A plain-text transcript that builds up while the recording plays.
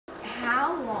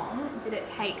how long did it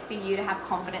take for you to have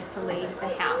confidence to leave the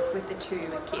house with the 2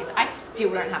 kids? I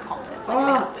still don't have confidence leaving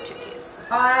the house with the 2 kids.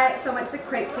 So I went to the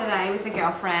creek today with a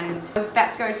girlfriend. I was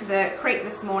about to go to the creek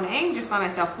this morning just by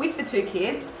myself with the 2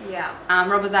 kids. Yeah.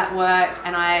 Rob was at work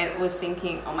and I was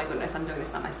thinking, oh my goodness, I'm doing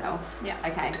this by myself. Yeah.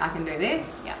 Okay, I can do this.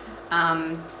 Yeah.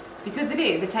 Because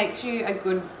it takes you a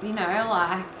good, you know,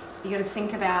 like, you got to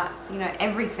think about, you know,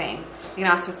 everything. You're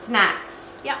going to ask for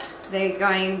snacks. Yeah. They're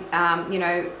going, you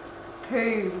know,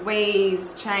 poos,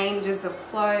 wees, changes of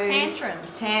clothes.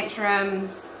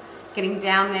 Tantrums. Getting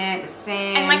down there, the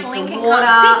sand, and like Lincoln the water.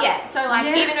 can't sit yet, so like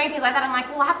even doing things like that, I'm like,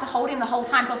 well, I have to hold him the whole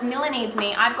time. So if Mila needs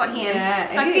me, I've got him. Yeah,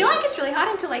 so I feel like it's really hard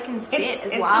until they can sit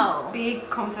as well. It's a big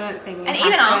confidence thing. And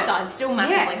even after, it's still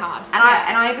massively hard.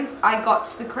 And I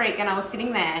got to the creek and I was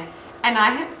sitting there, and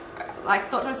I like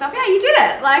thought to myself, yeah, you did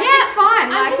it. Like it's fine.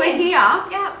 Like we're here.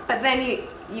 Yeah. But then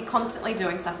you're constantly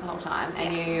doing stuff the whole time,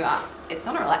 and it's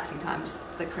not a relaxing time. Just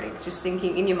the creek, just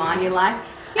thinking in your mind, you're like.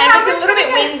 Yeah, and if it's a little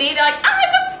bit windy, they're like, I've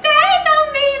got sand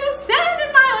on me, the sand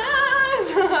in my eyes.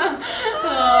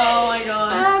 Oh my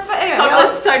god. But anyway,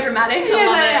 Toddler's so dramatic. I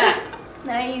love it.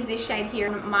 Then I use this shade here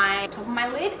on my top of my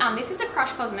lid. This is a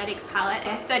Crush Cosmetics palette,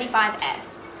 F35F.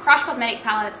 Crush Cosmetic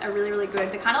palettes are really, really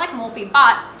good. They're kind of like Morphe,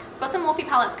 but I've got some Morphe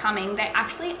palettes coming. They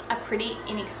actually are pretty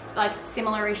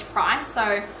similar-ish price,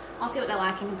 so I'll see what they're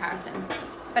like in comparison.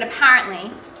 But apparently,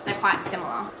 they're quite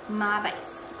similar. My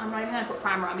base. I'm not even going to put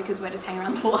primer on because we're just hanging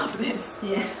around the pool after this.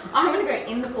 Yeah. I'm going to go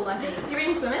in the pool, I think. Do you read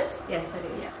in swimmers? Yes, I do.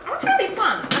 Yeah. I'm going to try this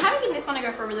one. I haven't given this one a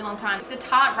go for a really long time. It's the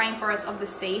Tarte Rainforest of the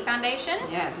Sea foundation.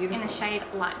 Yeah, beautiful. In the shade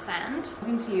Light Sand.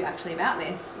 Talking to you actually about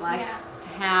this, like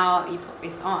how you put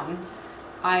this on.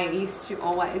 I used to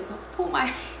always pull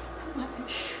my...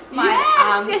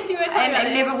 yes, you were talking about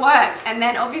it never worked. And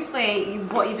then obviously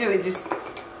what you do is just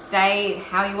stay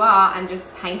how you are and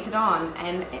just paint it on,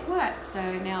 and it works. So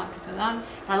now I've just got it on,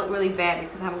 and I look really bad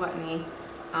because I haven't got any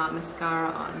mascara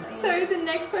on. So the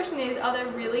next question is, are there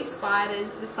really spiders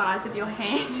the size of your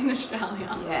hand in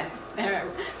Australia? Yes.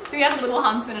 We had a little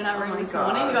huntsman in our room this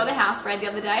morning. We got the house spread the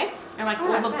other day, and like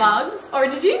all the bugs. Or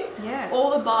did you? Yeah.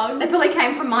 All the bugs. They probably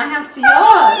came from my house to yours.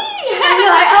 And you're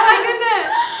like, oh my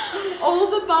goodness. All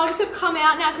the bugs have come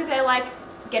out now because they're like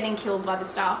getting killed by the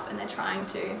stuff, and they're trying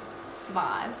to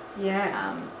survive.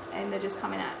 Yeah. And they're just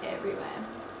coming out everywhere.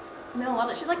 Mila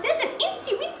loved it. She's like, there's an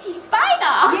itsy witsy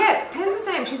spider. Yeah, Pen's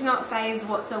the same. She's not phased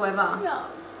whatsoever. No.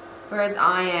 Whereas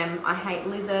I am. I hate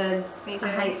lizards. Me too. I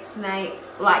hate snakes.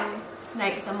 Like,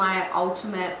 snakes are my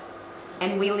ultimate.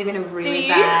 And we live in a really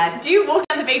bad... Do you walk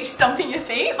down the beach stomping your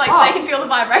feet? Like, so they can feel the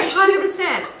vibration?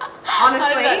 100%. Honestly.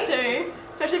 I do that too.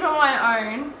 Especially if I'm on my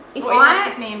own. If or even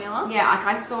just me and Mila. Yeah, like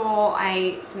I saw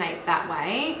a snake that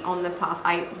way on the path.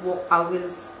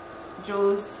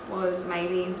 Jules was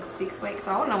maybe 6 weeks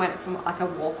old, and I went for like a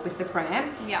walk with the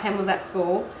pram. Yeah. Pen was at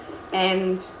school,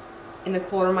 and in the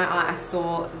corner of my eye, I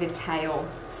saw the tail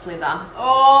slither.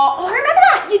 Oh, I remember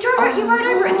that. You rode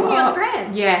over it, didn't you, on the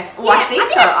pram? Yes. Well, I think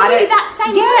so. I saw you that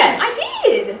same morning. I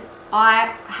did.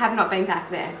 I have not been back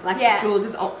there. Like Jules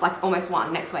is like almost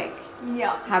 1 next week.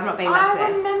 Yeah. Have not been back there. I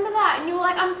remember that, and you were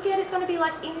like, I'm scared it's going to be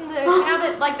like in the, you know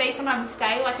that like they sometimes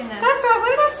stay like in the... That's right, what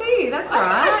did I see? That's right.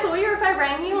 I think I saw you if I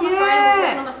rang you on the phone or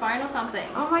talking on the phone or something.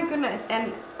 Oh my goodness, and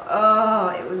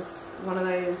it was one of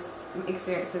those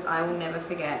experiences I will never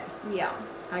forget. Yeah.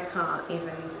 I can't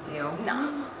even deal.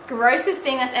 No. Grossest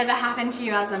thing that's ever happened to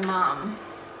you as a mum?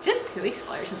 Just poo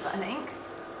explosions, I think.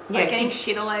 Like getting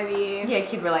shit all over you. Yeah,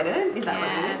 kid related. Is that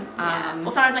what it is? Yeah.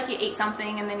 Or sometimes like you eat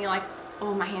something and then you're like,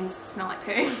 oh, my hands smell like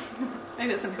poo. Maybe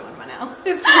there's some poo on my nails.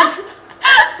 There's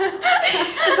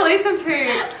probably some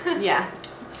poo. Yeah.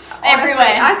 Everywhere.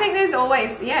 Honestly, I think there's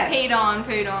always, Peed on,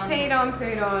 pooed on. Peed on,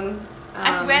 pooed on.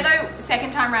 I swear though,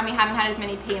 second time around we haven't had as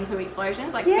many pee and poo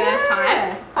explosions. Like first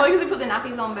time. Probably because we put the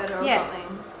nappies on better or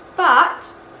something. But,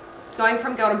 going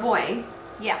from girl to boy.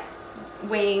 Yeah.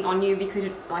 Weeing on you because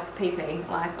you're like pee-pee.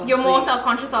 Like, you're more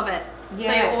self-conscious of it. Yeah.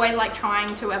 So you're always like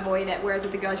trying to avoid it, whereas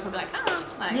with the girls you're probably like,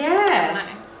 like, I don't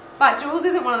know. But Jules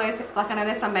isn't one of those, like I know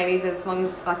there's some babies as soon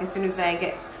as they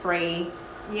get free,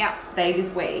 they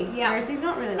just wee. Yeah. Whereas he's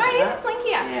not really like that. He's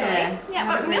slinky actually. Yeah,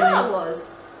 but Mila was.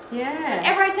 Yeah. Like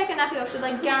every second nappy off, she's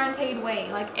like guaranteed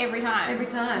wee, like every time. Every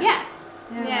time. Yeah.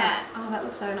 Oh, that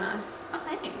looks so nice. Oh,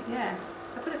 thanks. Yeah.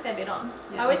 I put a fair bit on.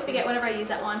 I always forget whenever I use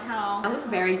that one how... I look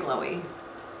very glowy.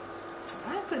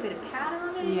 I put a bit of powder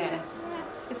on it. Yeah.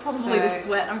 It's probably the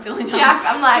sweat I'm feeling. Yeah,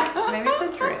 I'm like, maybe it's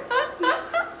a drip.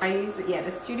 I use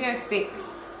the Studio Fix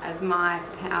as my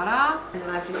powder, and then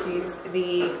I've just used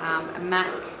the MAC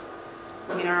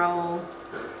Mineral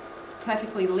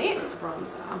Perfectly Lit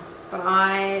bronzer. But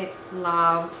I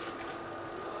love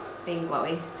being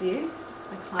glowy. Do you?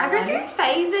 I go through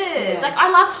phases. Like, I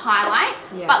love highlight,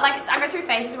 but like I go through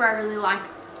phases where I really like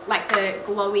the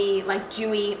glowy, like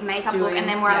dewy makeup look, and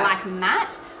then where I like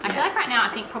matte. I feel like right now, I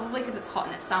think probably because it's hot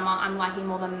and it's summer, I'm liking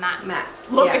more the matte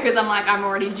look because I'm like, I'm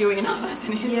already dewy enough as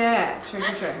it is. Yeah, true.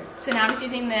 So now I'm just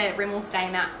using the Rimmel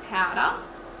Stay Matte powder.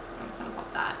 I'm just going to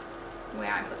pop that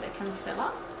where I put the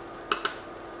concealer.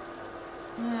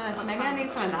 So maybe I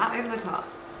need some of that over the top.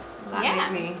 Does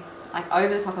that make me, like,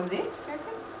 over the top of this, do you reckon?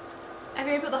 Have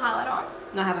you ever put the highlight on?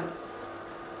 No, I haven't.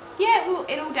 Yeah, well,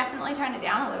 it'll definitely tone it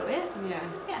down a little bit. Yeah.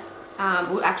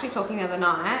 We were actually talking the other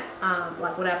night,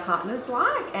 like what our partners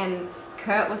like, and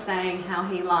Kurt was saying how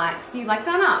he likes you like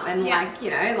done up and like, you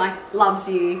know, like loves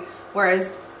you,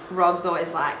 whereas Rob's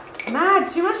always like, mad,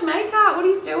 too much makeup, what are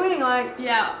you doing? Like,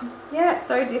 it's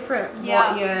so different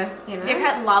what you're, you know.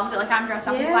 Kurt loves it, like I'm dressed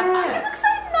up, he's like, oh, you look so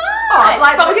nice.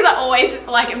 Like, but because I always,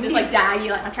 like, I'm just like daggy,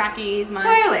 like my trackies, my...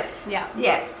 Totally.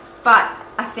 Yeah. But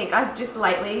I think I just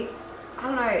lately, I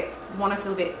don't know, want to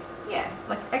feel a bit,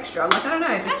 like extra. Like, I don't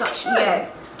know, just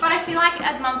like, But I feel like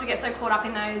as mums we get so caught up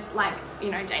in those, like,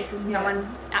 you know, days because there's no one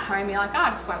at home. You're like, oh,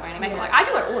 I just won't wear any makeup. Like, I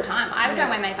do it all the time. I don't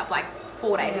wear makeup like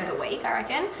 4 days of the week, I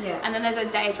reckon. And then there's those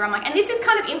days where I'm like, and this is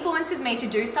kind of influences me to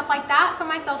do stuff like that for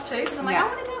myself too, because I'm like, I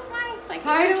want to do it for my like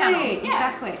YouTube channel.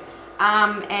 Exactly.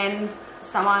 And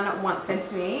someone once said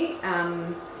to me,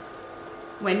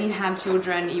 when you have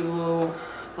children, you will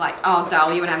like, oh,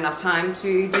 dull, you won't have enough time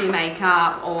to do your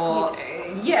makeup, or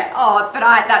but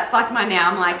that's like my now.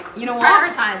 I'm like, you know what?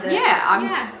 Prioritize it.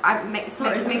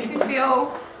 It makes me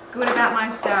feel good about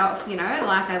myself, you know,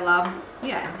 like I love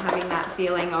having that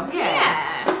feeling of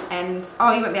and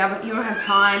oh, you don't have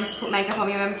time to put makeup on,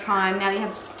 you don't have time now that you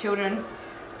have children.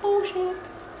 Bullshit.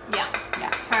 Yeah,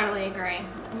 totally agree.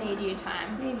 Need you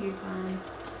time.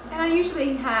 And I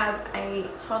usually have a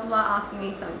toddler asking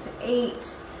me something to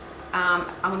eat. I'm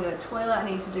going to go to the toilet, I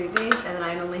need to do this, and then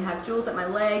I normally have Jules at my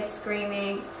legs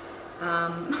screaming.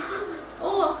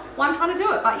 Well, I'm trying to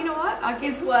do it, but you know what?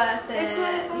 It's worth it.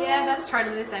 Yeah, that's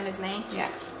totally the same as me.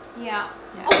 Yeah.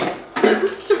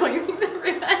 Throwing things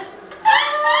everywhere.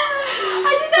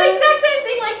 I did that exact same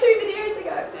thing like 2 videos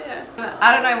ago.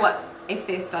 I don't know if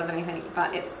this does anything,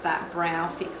 but it's that brow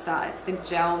fixer. It's the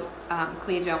gel,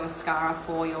 clear gel mascara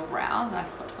for your brows. I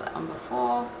forgot to put that on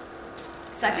before.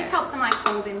 So that just helps them like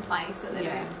hold in place a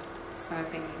little. So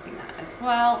I've been using that as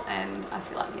well, and I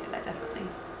feel like that definitely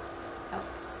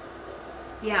helps.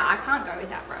 Yeah, I can't go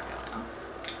without brow gel now.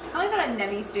 I can't believe that I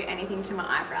never used to do anything to my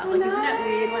eyebrows. Like, isn't that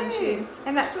weird when you...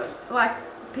 And that's what, like,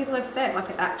 people have said, like,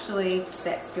 it actually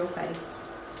sets your face,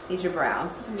 is your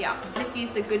brows. Yeah. I just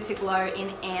use the Good to Glow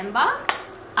in Amber.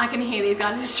 I can hear these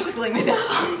guys are struggling with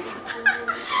ours.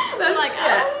 They're like,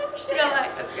 oh, shit. You're like,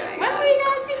 what's going on? When will you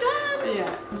guys be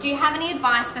done? Do you have any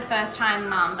advice for first-time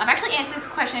mums? I've actually answered this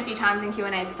question a few times in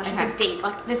Q&As. It's such a good deep,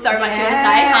 like, there's so much you want to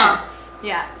say, huh?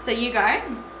 Yeah, so you go.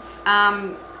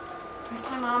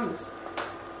 First-time mums.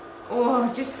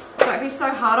 Oh, just don't be so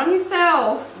hard on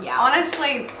yourself. Yeah.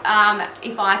 Honestly,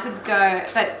 if I could go,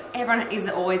 but everyone is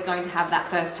always going to have that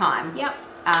first time. Yep.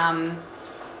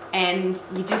 And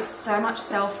you just so much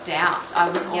self-doubt. I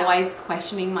was always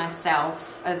questioning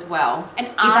myself as well. And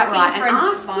asking for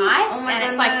advice, and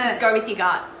it's like, just go with your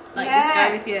gut. Like, just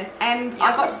go with your... And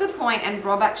I got to the point, and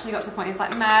Rob actually got to the point, it's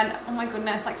like, man, oh my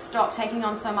goodness, like, stop taking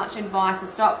on so much advice and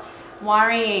stop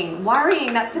worrying.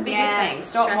 That's the biggest thing.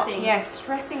 Stop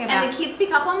stressing about... And the kids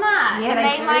pick up on that. Yeah,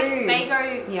 and they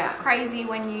go crazy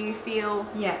when you feel...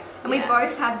 Yeah. And we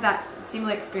both had that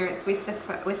similar experience with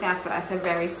our first, a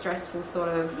very stressful sort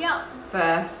of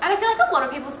first. And I feel like a lot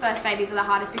of people's first babies are the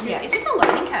hardest because it's just a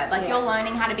learning curve. Like, you're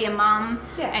learning how to be a mum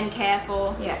and care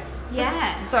for...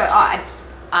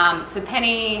 So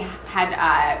Penny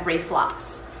had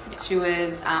reflux. She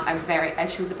was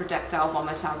she was a projectile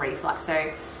vomiter reflux.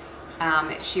 So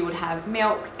she would have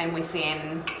milk, and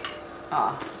within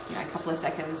a couple of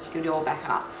seconds she'd all back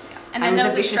up. And then there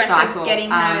was a stress of getting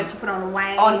her to put on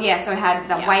weight. So I had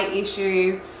the weight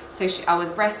issue. So I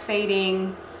was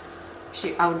breastfeeding.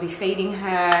 I would be feeding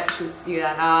her. She would spew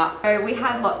that up. So we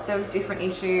had lots of different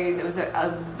issues. It was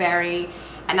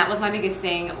and that was my biggest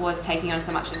thing, was taking on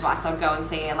so much advice. I'd go and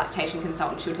see a lactation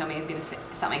consultant. She would tell me a bit of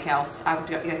something else. I would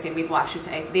go see a midwife. She would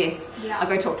say this. I'd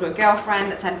go talk to a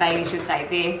girlfriend that's had babies. She would say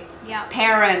this.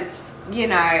 Parents, you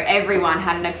know, everyone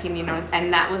had an opinion on it.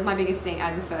 And that was my biggest thing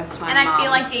as a first-time mum. And I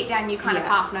feel like deep down you kind of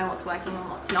half know what's working and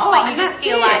what's not. But you just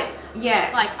feel like,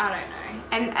 like, I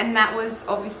don't know. And that was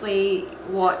obviously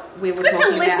what we were talking about. It's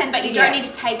good to listen, but you don't need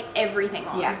to take everything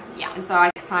on. And so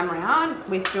next time around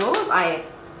with Jules, I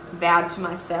vowed to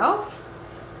myself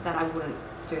that I wouldn't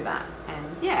do that. And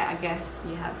yeah, I guess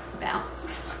you have bouts.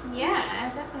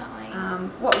 Yeah, definitely.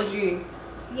 What would you?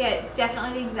 Yeah,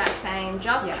 definitely the exact same.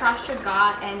 Just trust your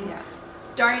gut and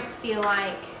don't feel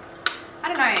like, I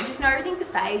don't know, just know everything's a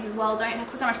phase as well. Don't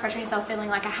put so much pressure on yourself feeling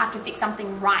like I have to fix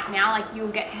something right now. Like you'll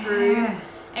get through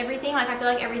everything. Like I feel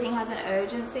like everything has an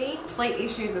urgency. Sleep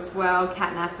issues as well,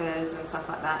 cat nappers and stuff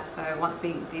like that. So once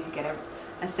we did get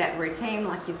a set routine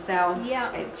like yourself,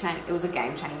 it was a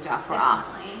game changer for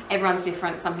us. Everyone's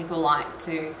different. Some people like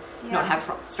to not have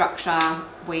structure.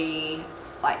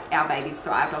 Our babies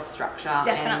thrived off structure.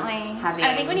 Definitely. And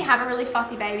I think when you have a really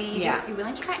fussy baby, you just be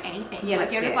willing to try anything. Yeah,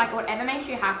 like you're just like whatever makes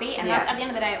you happy, and that's at the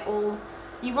end of the day all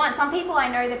you want. Some people I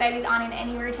know, their babies aren't in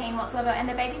any routine whatsoever, and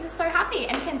their babies are so happy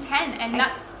and content, and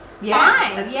that's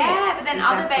fine. But then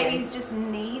other babies just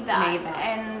need that,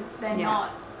 and they're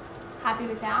not happy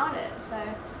without it. So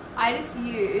I just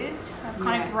used, I've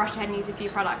kind of rushed ahead and used a few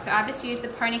products. So I've just used the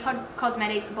Pony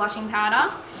Cosmetics blushing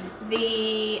powder,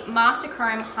 the Master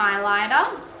Chrome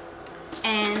highlighter,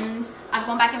 and I've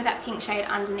gone back in with that pink shade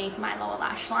underneath my lower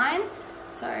lash line.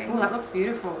 So that looks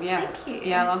beautiful. Yeah, thank you.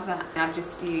 Yeah, I love that. And I've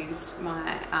just used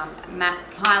my matte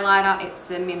highlighter. It's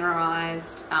the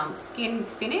mineralized skin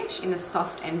finish in the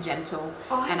soft and gentle.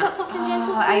 Oh, I've got soft and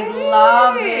gentle too. I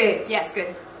love it. Yeah, it's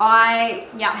good. I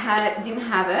didn't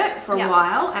have it for a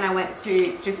while, and I went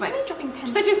to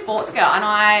such a Sports Girl, and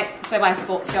I swear by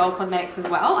Sports Girl Cosmetics as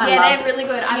well. They're really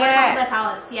good. I like all their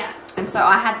palettes. Yeah. And so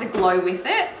I had the glow with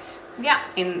it. Yeah.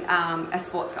 In a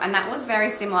Sports Girl, and that was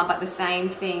very similar, but the same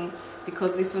thing.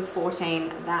 Because this was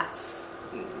 14, that's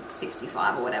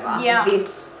 65 or whatever. Yeah.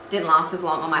 This didn't last as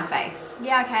long on my face.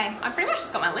 Yeah, okay. I've pretty much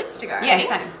just got my lips to go. Yeah,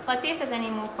 same. So let's see if there's any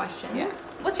more questions. Yeah.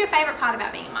 What's your favourite part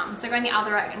about being a mum? So going the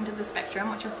other end of the spectrum,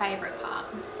 what's your favourite part?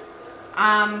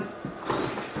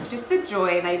 Just the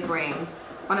joy they bring,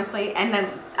 honestly, and then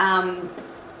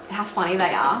how funny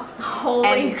they are.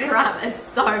 Holy crap, they're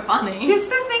so funny. Just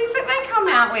the things that they come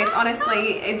out with,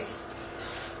 honestly,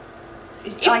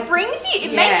 it brings you,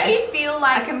 it makes you feel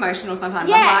like emotional sometimes.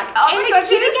 I'm like, oh my god,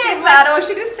 she just did that, or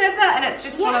she just said that, and it's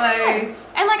just one of those.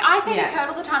 And like I say to Kurt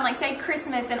all the time, like say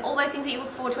Christmas and all those things that you look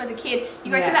forward to as a kid,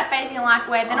 you go through that phase in your life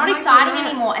where they're not exciting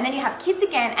anymore, and then you have kids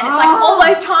again, and it's like all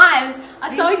those times are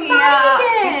so exciting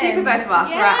again. This year for both of us,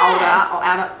 we're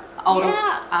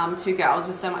older, two girls,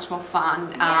 was so much more fun.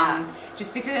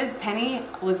 Just because Penny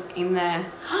was in the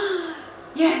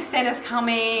Santa's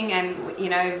coming, and you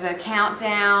know the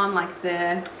countdown, like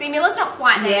the. See, Mila's not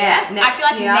quite there yet. I feel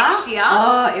like next year.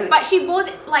 But she was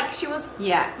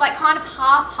like kind of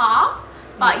half.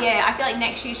 But I feel like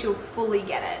next year she'll fully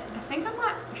get it. I think I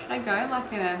might. Should I go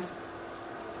like a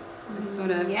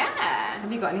sort of? Yeah.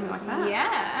 Have you got anything like that?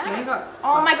 Yeah. What have you got?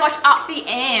 Oh my gosh, Up the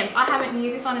Amp. I haven't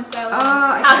used this one in so long.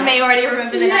 How's me already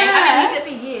remember the name? I haven't used it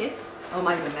for years. Oh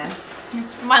my goodness.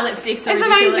 My lipsticks are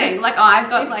ridiculous. Amazing. Like I've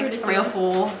got like 3 or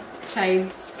 4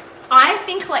 shades. I've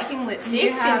been collecting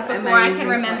lipsticks since before I can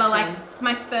remember. Like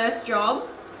my first job,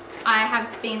 I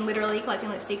have been literally collecting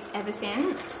lipsticks ever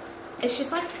since. It's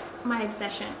just like my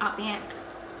obsession. Up the Amp.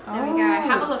 There we go.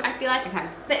 Have a look. I feel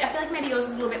like maybe yours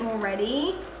is a little bit more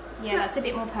ready. Yeah, that's a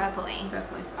bit more purpley.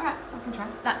 Alright, I can try.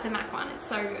 That's a MAC one. It's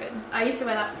so good. I used to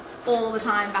wear that all the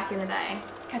time back in the day.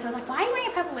 Because I was like, why are you wearing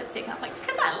a purple lipstick? And I was like,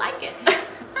 because I like it.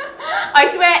 I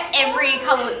used to wear every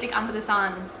colour lipstick under the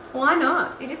sun. Why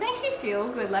not? It just makes you feel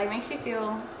good. Like, makes you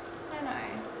feel, I don't know.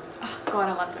 Oh, God,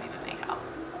 I love doing my makeup.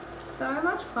 So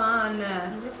much fun.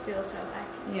 You just feel so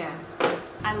like... Yeah.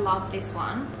 I love this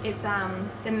one. It's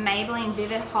the Maybelline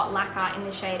Vivid Hot Lacquer in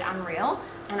the shade Unreal.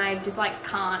 And I just, like,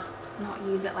 can't not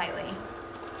use it lately.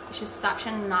 It's just such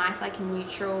a nice, like,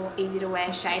 neutral, easy to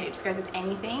wear shade. It just goes with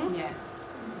anything. Yeah.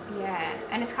 Yeah,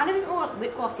 and it's kind of a bit more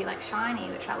lip glossy, like shiny,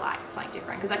 which I like. It's like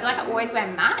different because I feel like I always wear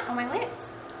matte on my lips.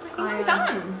 I'm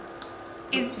done.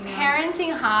 Is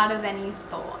parenting harder than you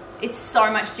thought? It's so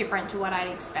much different to what I'd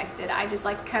expected. I just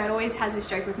like, Kurt always has this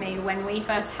joke with me when we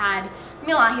first had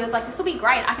Mila. He was like, this will be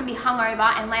great. I can be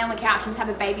hungover and lay on the couch and just have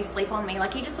a baby sleep on me.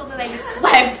 Like he just thought that they just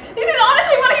slept. This is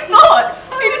honestly what he thought.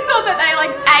 He just thought that they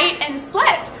like ate and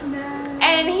slept. No.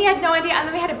 And he had no idea. And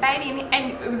then we had a baby,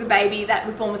 and it was a baby that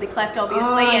was born with a cleft,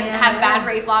 obviously, and had bad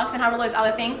reflux and had all those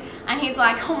other things. And he's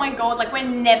like, oh my God, like we're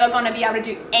never going to be able to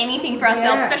do anything for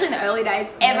ourselves, especially in the early days,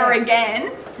 ever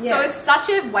again. So it was such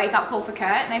a wake-up call for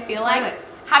Kurt, and I feel like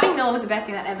having Mila was the best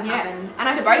thing that ever happened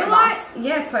to both of us.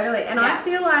 Yeah, totally. And I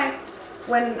feel like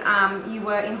when you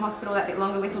were in hospital that bit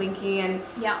longer with Linky, and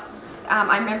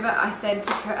I remember I said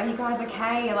to Kurt, are you guys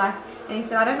okay? Like, and he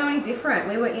said, I don't know any different.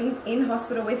 We were in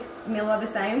hospital with Mila at the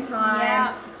same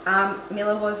time.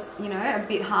 Mila was, you know, a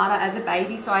bit harder as a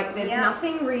baby, so there's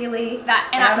nothing really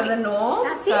out of the norm.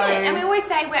 That's it. And we always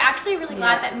say we're actually really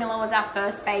glad that Mila was our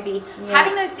first baby.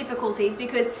 Having those difficulties,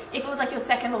 because if it was like your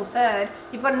second or third,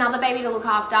 you've got another baby to look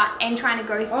after and trying to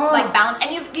go through, like balance,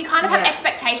 and you kind of have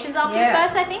expectations of your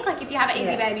first, I think. Like if you have an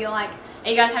easy baby, you're like, are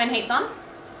you guys having heaps on?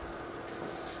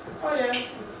 Oh yeah,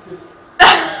 it's just...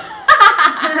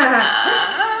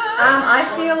 I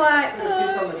feel like...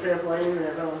 piss on the trampoline and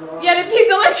everyone's like... Yeah, to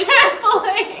piss on the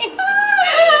trampoline.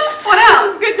 What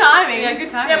else? It's good timing. Yeah,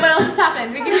 good timing. Yeah, what else has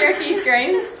happened? We can hear a few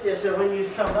screams. Yeah, so when you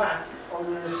come back, I'm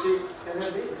going to sit and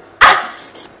have this.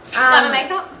 Love and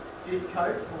makeup? Fifth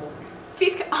coat or...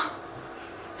 Fifth coat. Oh.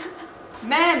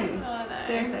 Men. Oh no.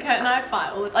 Kurt and I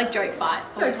fight, like joke fight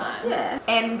all the time. Yeah.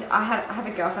 And I have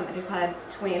a girlfriend that just had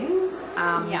twins.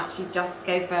 She just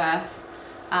gave birth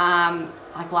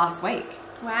like last week.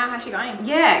 Wow, how's she going?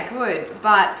 Yeah, good.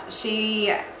 But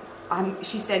she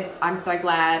said, I'm so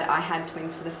glad I had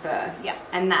twins for the first. Yeah.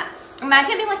 And that's...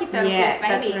 Imagine being like your third or fourth baby.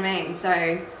 That's what I mean.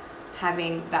 So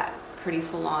having that pretty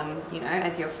full on, you know,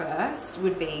 as your first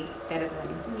would be better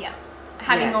than... Yeah.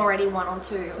 Having already one or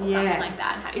two or something like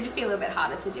that. It'd just be a little bit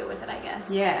harder to deal with it, I guess.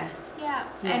 Yeah. Yeah.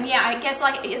 And I guess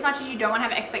like as much as you don't want to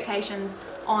have expectations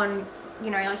on,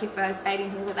 you know, like your first baby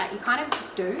and things like that, you kind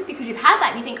of do because you've had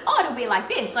that and you think, oh, it'll be like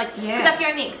this. Like, because that's the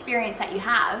only experience that you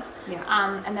have. Yeah.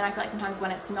 And then I feel like sometimes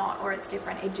when it's not or it's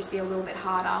different, it'd just be a little bit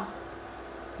harder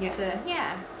to, I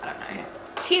don't know. Yeah.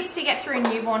 Tips to get through a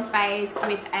newborn phase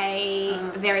with a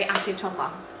very active toddler.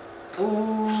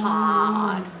 Ooh. It's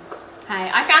hard. Hey,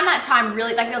 I found that time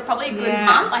really, like it was probably a good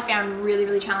month. I found really,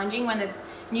 really challenging when the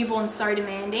newborn's so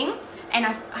demanding. And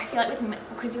I feel like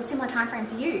because it was a similar time frame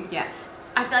for you. Yeah.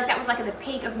 I feel like that was like at the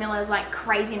peak of Mila's like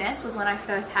craziness was when I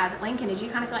first had Lincoln. Did you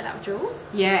kind of feel like that with Jules?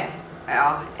 Yeah.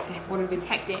 Oh, what a bit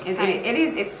hectic. It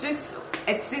is. It's just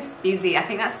busy. I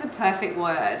think that's the perfect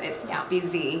word. It's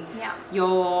busy. Yeah.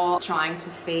 You're trying to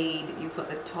feed. You've got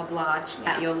the toddler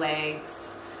at your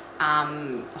legs.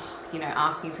 You know,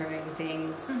 asking for moving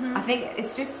things. I think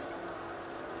it's just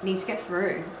need to get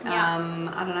through. I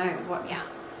don't know what. Yeah.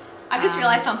 I've just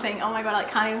realised something. Oh my god, I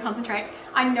can't even concentrate.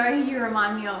 I know who you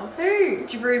remind me of. Who?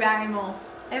 Drew Barrymore.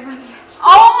 Everyone's...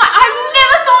 Oh my! I've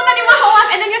never thought that in my whole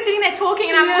life. And then you're sitting there talking,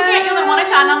 and I'm looking at you on the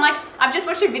monitor, and I'm like, I've just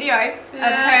watched a video of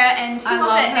her, and who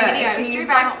was it in the video? She's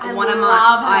Drew like I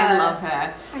love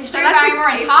her. Drew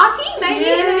Barrymore and Tati,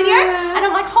 maybe in the video, and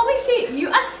I'm like, holy shit,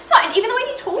 you are so. And even the way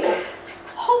you talk.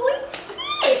 Holy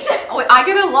shit! Oh, I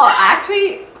get a lot.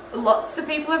 Lots of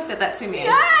people have said that to me.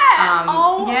 Yeah.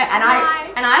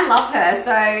 And I love her.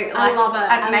 So like, I love it.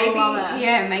 Maybe love it.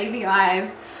 Yeah, maybe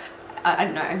I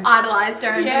don't know. Idolized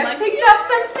her and like picked up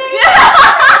something.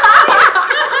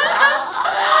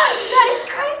 That is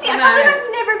crazy. I can't believe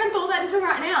I've never even thought that until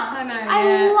right now. I know.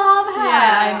 I love her.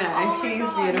 Yeah, I know. She's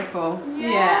beautiful.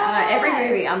 Yeah. Every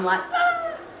movie I'm like,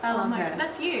 I love her.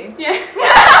 That's you. Yeah.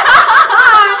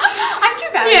 I'm Drew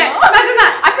Barrymore. Yeah, imagine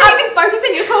that. I couldn't even focus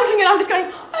and you're talking and I'm just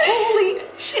going, holy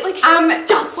shit, like she's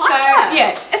just like her.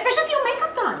 Yeah. Especially with your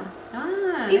makeup done.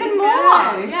 Even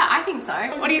more. Yeah, I think so.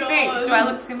 What do you think? Do I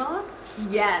look similar?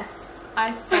 Yes.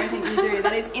 I so think you do.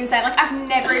 That is insane. Like I've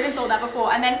never even thought that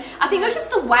before. And then I think it was just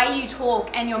the way you talk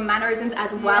and your mannerisms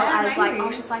as well as like I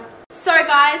was just like, so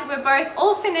guys, we're both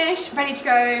all finished, ready to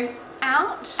go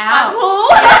out. Pool.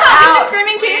 Out.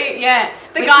 Screaming kids. Yeah.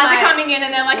 The guys are coming in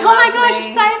and they're like, oh my gosh,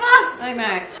 save us. I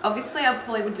know. Obviously, I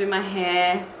probably would do my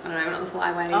hair. I don't know, not the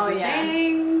flyaways and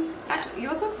things. Actually,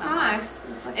 yours looks nice.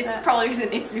 It's probably because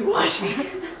it needs to be washed.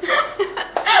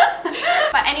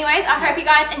 But anyways, I hope you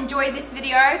guys enjoyed this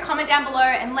video. Comment down below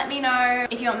and let me know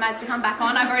if you want Mads to come back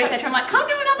on. I've already said to him, like, come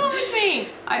do another one with me.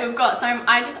 We've got so,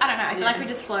 I don't know, I feel like we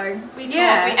just flow. We talk.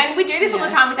 And we do this all the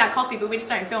time with our coffee, but we just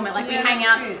don't film it. Like we hang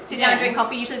out, sit down and drink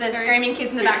coffee. Usually there's screaming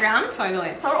kids in the background.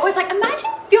 Totally. But we're always like, imagine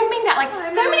filming that. Like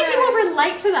so many people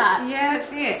relate to that. Yeah,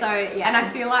 that's it. So yeah. And I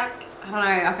feel like, I don't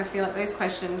know, like I feel like those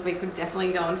questions we could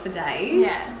definitely go on for days.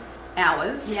 Yeah.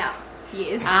 Hours. Yeah.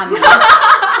 Years.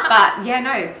 But yeah,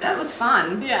 no, that was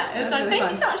fun. Yeah, it was really thank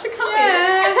you so much for coming.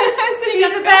 Yeah.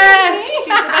 She's the best.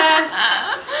 She's the best.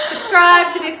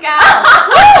 Subscribe to this gal.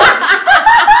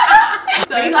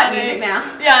 So we like music now.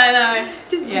 Yeah, I know.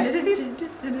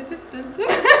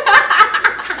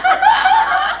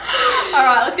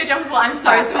 Alright, let's go jump a pool. I'm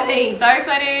so sweaty. So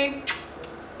sweaty.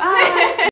 Bye.